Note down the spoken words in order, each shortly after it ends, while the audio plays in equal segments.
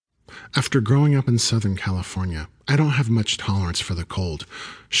After growing up in Southern California, I don't have much tolerance for the cold.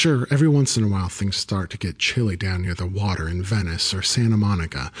 Sure, every once in a while things start to get chilly down near the water in Venice or Santa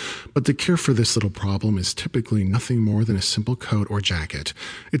Monica, but the cure for this little problem is typically nothing more than a simple coat or jacket.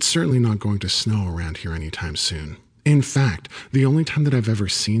 It's certainly not going to snow around here anytime soon. In fact, the only time that I've ever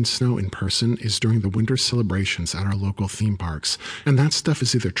seen snow in person is during the winter celebrations at our local theme parks, and that stuff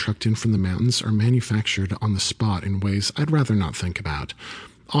is either trucked in from the mountains or manufactured on the spot in ways I'd rather not think about.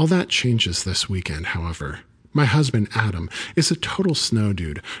 All that changes this weekend, however. My husband, Adam, is a total snow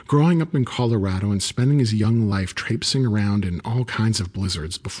dude, growing up in Colorado and spending his young life traipsing around in all kinds of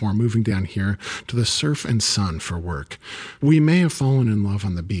blizzards before moving down here to the surf and sun for work. We may have fallen in love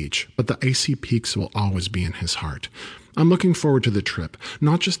on the beach, but the icy peaks will always be in his heart. I'm looking forward to the trip,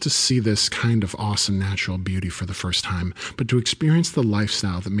 not just to see this kind of awesome natural beauty for the first time, but to experience the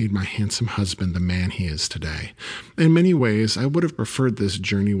lifestyle that made my handsome husband the man he is today. In many ways, I would have preferred this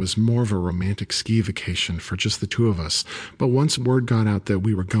journey was more of a romantic ski vacation for just the two of us, but once word got out that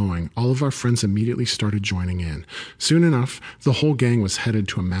we were going, all of our friends immediately started joining in. Soon enough, the whole gang was headed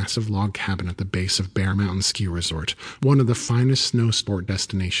to a massive log cabin at the base of Bear Mountain Ski Resort, one of the finest snow sport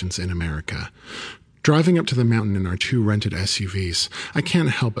destinations in America. Driving up to the mountain in our two rented SUVs, I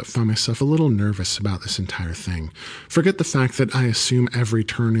can't help but find myself a little nervous about this entire thing. Forget the fact that I assume every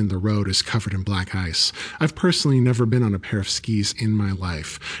turn in the road is covered in black ice. I've personally never been on a pair of skis in my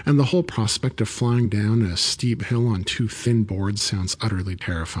life, and the whole prospect of flying down a steep hill on two thin boards sounds utterly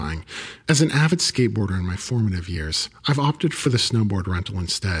terrifying. As an avid skateboarder in my formative years, I've opted for the snowboard rental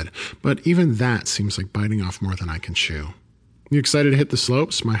instead, but even that seems like biting off more than I can chew. "You excited to hit the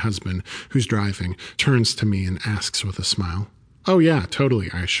slopes?" My husband, who's driving, turns to me and asks with a smile. "Oh yeah,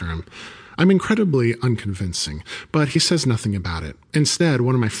 totally," I assure him. I'm incredibly unconvincing, but he says nothing about it. Instead,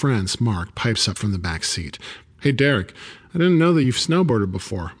 one of my friends, Mark, pipes up from the back seat. "Hey Derek, I didn't know that you've snowboarded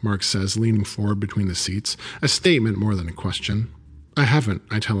before," Mark says, leaning forward between the seats, a statement more than a question. "I haven't,"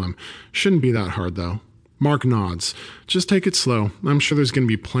 I tell him. "Shouldn't be that hard though." Mark nods. "Just take it slow. I'm sure there's going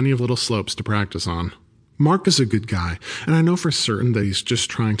to be plenty of little slopes to practice on." Mark is a good guy, and I know for certain that he's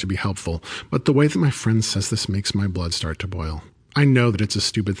just trying to be helpful, but the way that my friend says this makes my blood start to boil. I know that it's a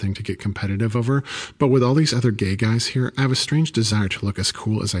stupid thing to get competitive over, but with all these other gay guys here, I have a strange desire to look as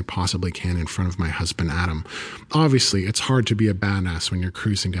cool as I possibly can in front of my husband Adam. Obviously, it's hard to be a badass when you're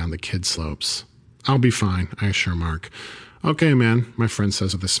cruising down the kid slopes. "I'll be fine," I assure Mark. "Okay, man," my friend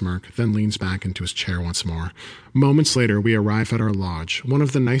says with a smirk, then leans back into his chair once more. Moments later, we arrive at our lodge, one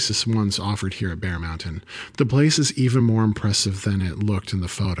of the nicest ones offered here at Bear Mountain. The place is even more impressive than it looked in the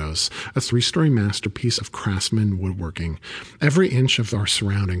photos, a 3-story masterpiece of craftsman woodworking. Every inch of our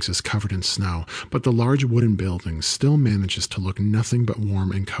surroundings is covered in snow, but the large wooden building still manages to look nothing but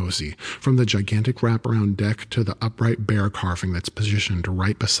warm and cozy, from the gigantic wraparound deck to the upright bear carving that's positioned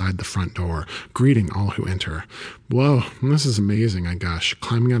right beside the front door, greeting all who enter. "Whoa, this is amazing," I gush,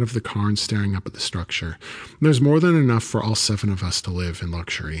 climbing out of the car and staring up at the structure. "There's more than enough for all 7 of us to live in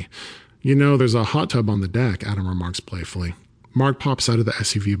luxury." "You know, there's a hot tub on the deck," Adam remarks playfully. Mark pops out of the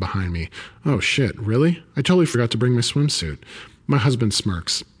SUV behind me. "Oh shit, really? I totally forgot to bring my swimsuit." My husband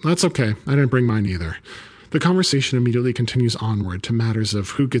smirks. "That's okay, I didn't bring mine either." The conversation immediately continues onward to matters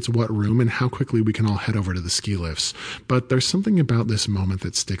of who gets what room and how quickly we can all head over to the ski lifts. But there's something about this moment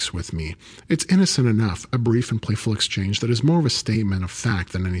that sticks with me. It's innocent enough, a brief and playful exchange that is more of a statement of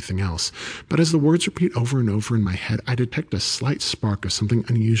fact than anything else. But as the words repeat over and over in my head, I detect a slight spark of something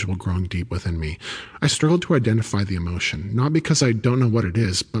unusual growing deep within me. I struggle to identify the emotion, not because I don't know what it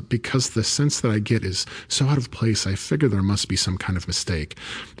is, but because the sense that I get is so out of place. I figure there must be some kind of mistake,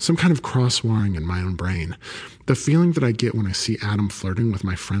 some kind of cross-wiring in my own brain. The feeling that I get when I see Adam flirting with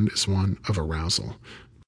my friend is one of arousal.